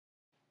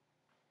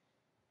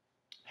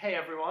Hey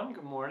everyone,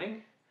 good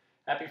morning.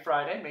 Happy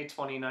Friday, May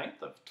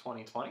 29th of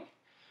 2020.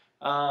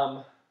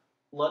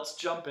 Let's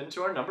jump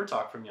into our number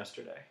talk from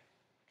yesterday.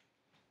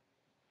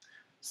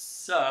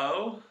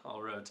 So,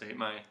 I'll rotate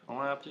my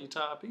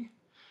lappy-toppy.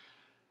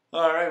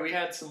 All right, we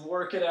had some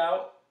work it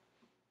out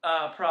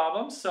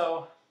problems.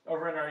 So,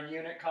 over in our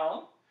unit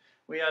column,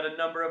 we had a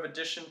number of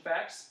addition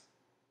facts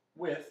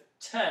with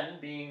 10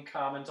 being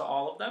common to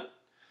all of them.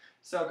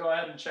 So, go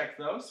ahead and check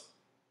those.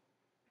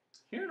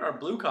 Here in our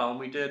blue column,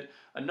 we did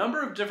a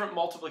number of different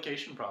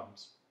multiplication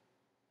problems.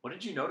 What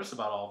did you notice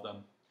about all of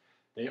them?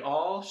 They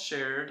all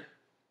shared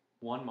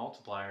one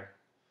multiplier.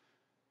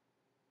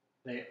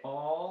 They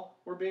all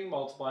were being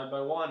multiplied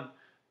by 1.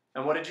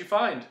 And what did you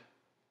find?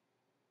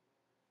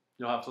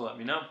 You'll have to let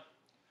me know.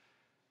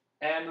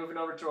 And moving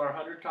over to our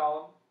 100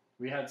 column,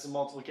 we had some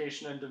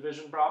multiplication and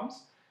division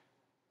problems.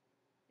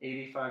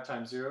 85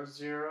 times 0,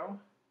 0.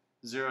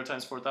 0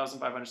 times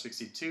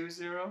 4,562,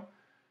 0.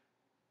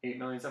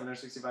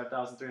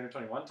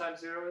 8,765,321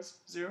 times 0 is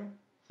 0.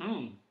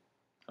 I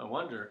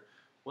wonder,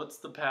 what's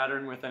the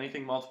pattern with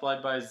anything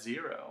multiplied by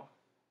 0?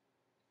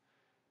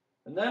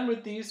 And then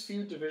with these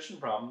few division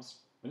problems,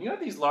 when you have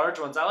these large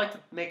ones, I like to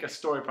make a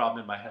story problem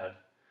in my head.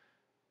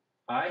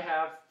 I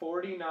have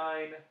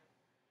 49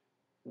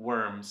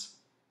 worms,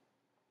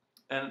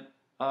 and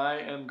I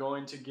am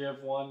going to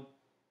give one,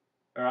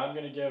 or I'm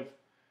going to give,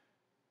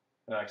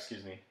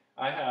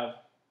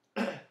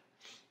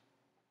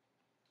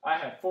 I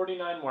have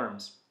 49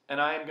 worms, and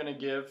I am going to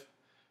give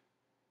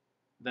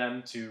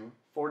them to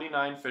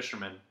 49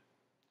 fishermen.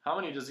 How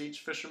many does each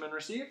fisherman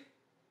receive?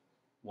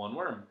 1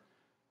 worm.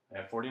 I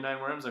have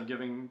 49 worms, I'm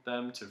giving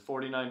them to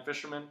 49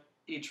 fishermen.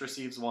 Each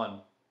receives 1.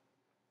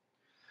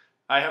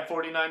 I have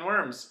 49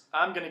 worms.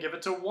 I'm going to give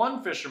it to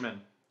 1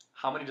 fisherman.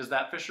 How many does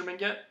that fisherman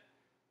get?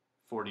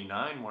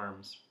 49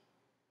 worms.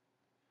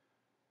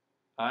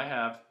 I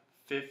have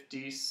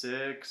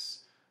 56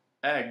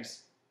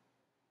 eggs,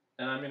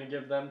 and I'm going to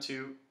give them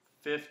to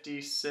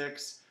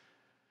 56,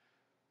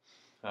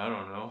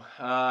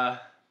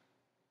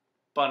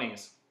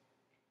 bunnies.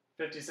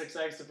 56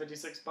 eggs to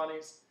 56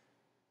 bunnies.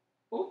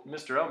 Oh,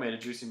 Mr. O made a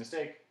juicy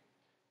mistake.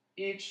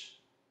 Each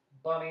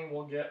bunny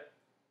will get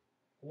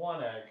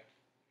 1 egg.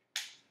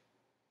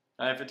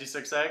 I have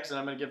 56 eggs, and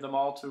I'm going to give them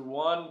all to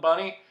 1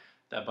 bunny.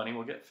 That bunny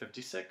will get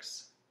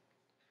 56.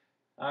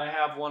 I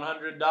have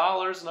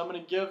 $100, and I'm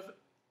going to give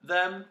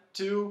them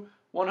to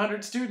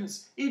 100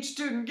 students. Each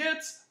student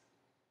gets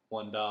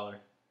 $1.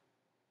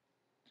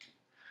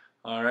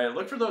 All right,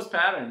 look for those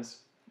patterns.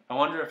 I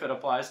wonder if it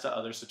applies to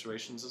other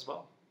situations as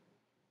well.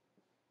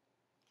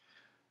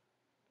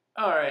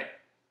 All right.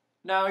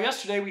 Now,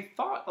 yesterday we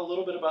thought a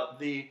little bit about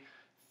the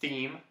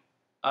theme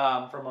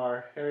from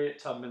our Harriet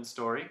Tubman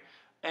story,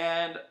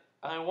 and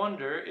I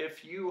wonder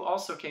if you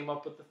also came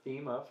up with the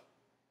theme of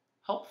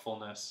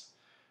helpfulness.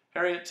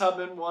 Harriet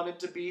Tubman wanted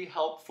to be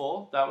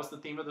helpful. That was the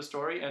theme of the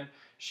story, and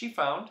she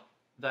found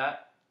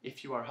that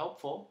if you are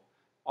helpful,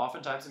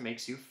 oftentimes it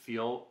makes you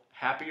feel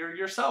happier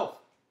yourself.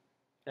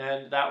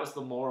 And that was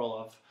the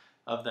moral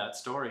of that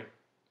story.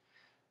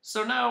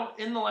 So now,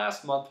 in the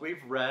last month,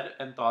 we've read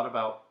and thought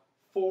about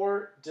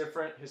 4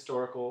 different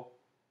historical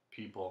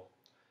people.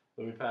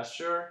 Louis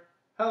Pasteur,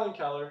 Helen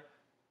Keller,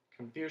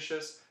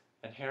 Confucius,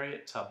 and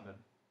Harriet Tubman.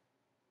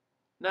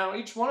 Now,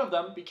 each one of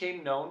them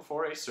became known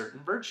for a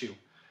certain virtue.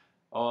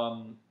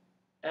 And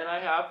I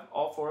have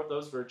all 4 of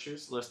those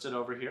virtues listed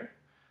over here.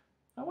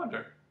 I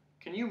wonder,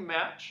 can you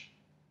match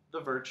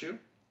the virtue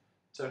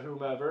to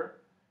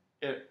whomever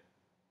it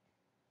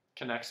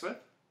connects with?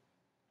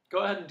 Go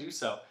ahead and do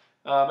so.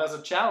 As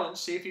a challenge,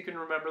 see if you can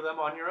remember them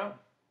on your own.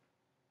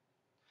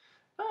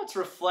 Now let's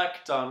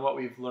reflect on what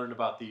we've learned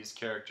about these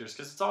characters,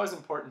 because it's always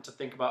important to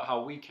think about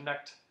how we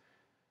connect.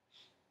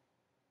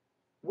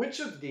 Which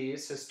of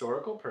these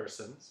historical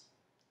persons,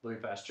 Louis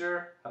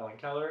Pasteur, Helen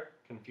Keller,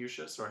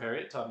 Confucius, or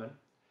Harriet Tubman,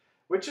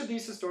 which of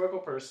these historical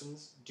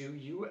persons do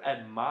you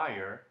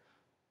admire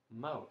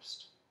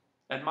most?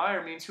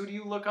 Admire means who do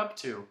you look up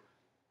to?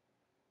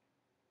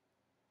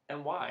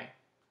 And why?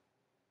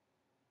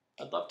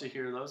 I'd love to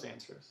hear those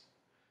answers.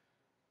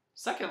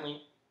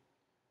 Secondly,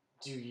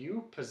 do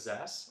you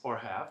possess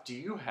or do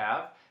you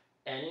have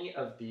any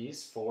of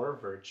these 4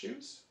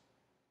 virtues?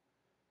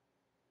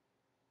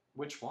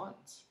 Which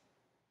ones?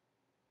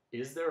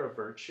 Is there a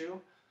virtue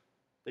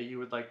that you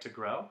would like to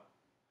grow?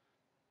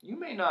 You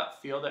may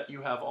not feel that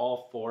you have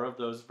all 4 of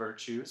those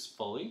virtues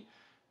fully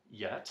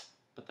yet,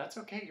 but that's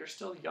okay, you're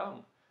still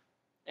young.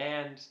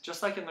 And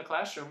just like in the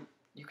classroom,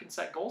 you can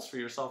set goals for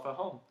yourself at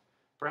home.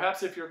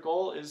 Perhaps if your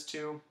goal is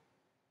to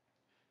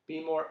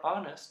be more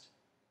honest,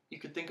 you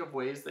could think of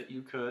ways that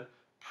you could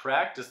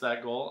practice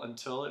that goal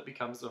until it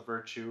becomes a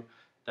virtue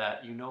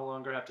that you no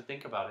longer have to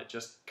think about. It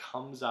just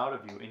comes out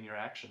of you in your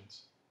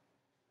actions.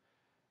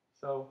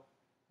 So,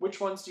 which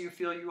ones do you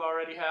feel you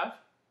already have?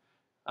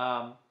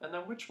 And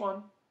then which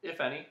one,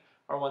 if any,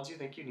 are ones you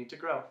think you need to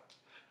grow?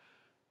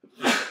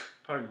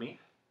 Pardon me.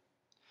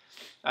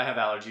 I have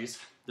allergies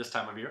this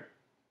time of year.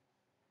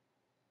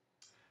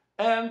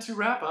 And to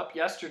wrap up,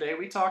 yesterday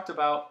we talked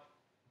about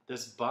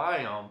this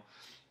biome.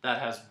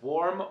 that has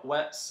warm,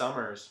 wet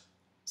summers.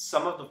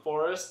 Some of the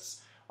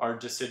forests are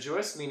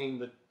deciduous, meaning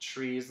the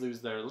trees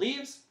lose their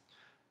leaves.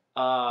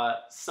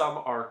 Some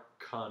are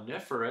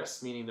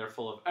coniferous, meaning they're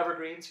full of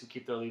evergreens who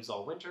keep their leaves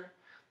all winter.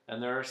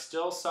 And there are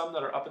still some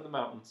that are up in the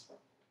mountains.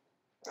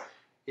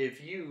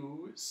 If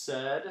you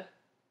said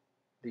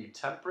the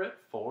temperate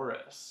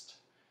forest,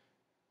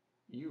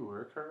 you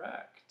were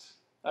correct.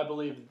 I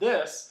believe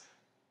this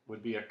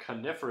would be a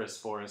coniferous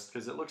forest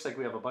because it looks like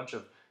we have a bunch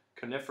of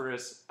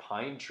coniferous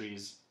pine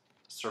trees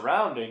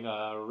surrounding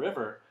a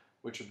river,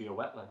 which would be a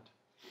wetland.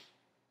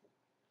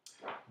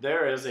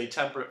 There is a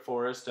temperate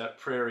forest at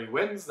Prairie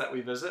Winds that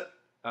we visit,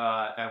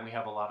 and we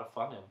have a lot of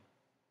fun in.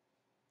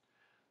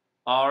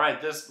 All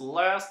right, this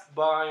last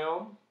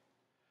biome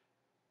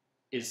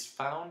is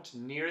found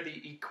near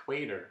the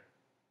equator.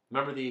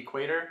 Remember, the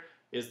equator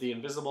is the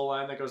invisible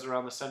line that goes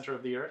around the center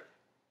of the Earth?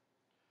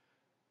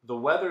 The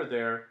weather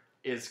there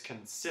is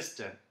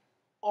consistent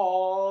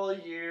all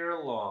year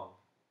long.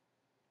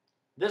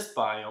 This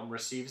biome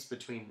receives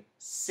between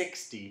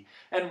 60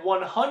 and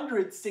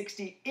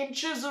 160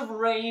 inches of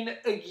rain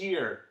a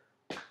year.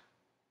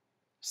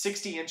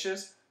 60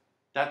 inches,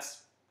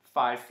 that's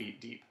 5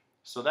 feet deep.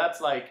 So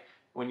that's like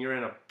when you're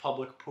in a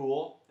public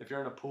pool. If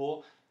you're in a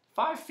pool,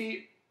 5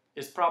 feet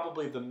is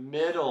probably the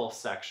middle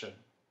section.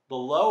 The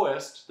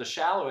lowest, the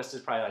shallowest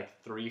is probably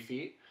like 3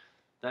 feet,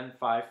 then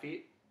 5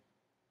 feet.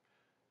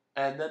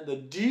 And then the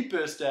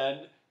deepest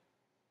end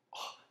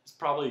is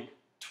probably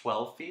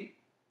 12 feet.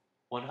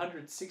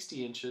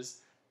 160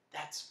 inches,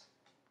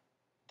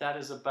 that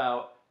is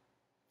about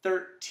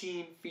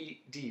 13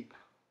 feet deep.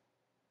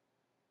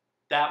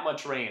 That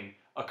much rain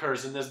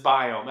occurs in this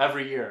biome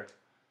every year.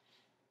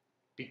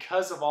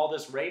 Because of all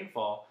this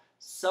rainfall,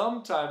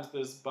 sometimes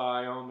this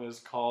biome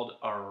is called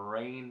a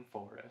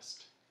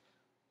rainforest.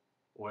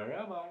 Where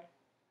am I?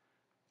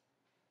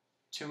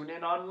 Tune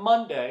in on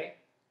Monday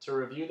to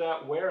review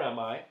that Where Am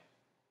I?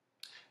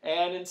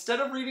 And instead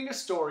of reading a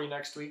story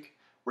next week,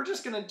 we're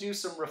just going to do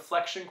some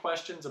reflection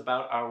questions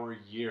about our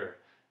year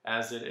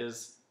as it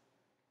is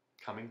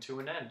coming to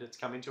an end. It's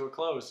coming to a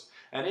close.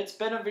 And it's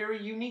been a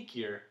very unique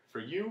year for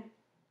you,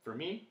 for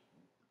me,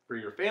 for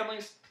your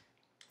families,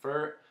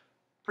 for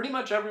pretty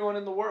much everyone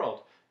in the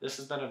world. This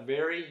has been a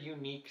very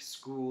unique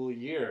school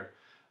year.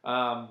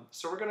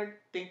 So we're going to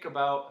think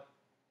about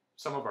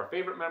some of our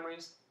favorite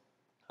memories,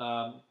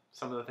 some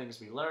of the things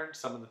we learned,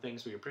 some of the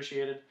things we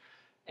appreciated,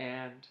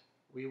 and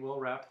we will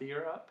wrap the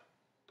year up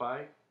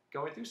by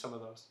going through some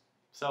of those.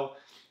 So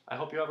I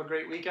hope you have a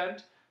great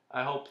weekend.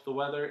 I hope the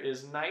weather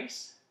is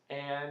nice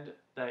and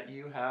that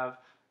you have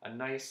a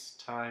nice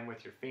time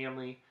with your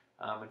family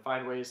and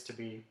find ways to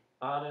be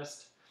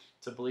honest,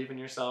 to believe in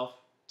yourself,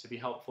 to be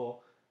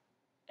helpful,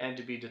 and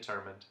to be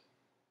determined.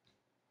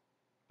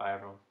 Bye,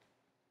 everyone.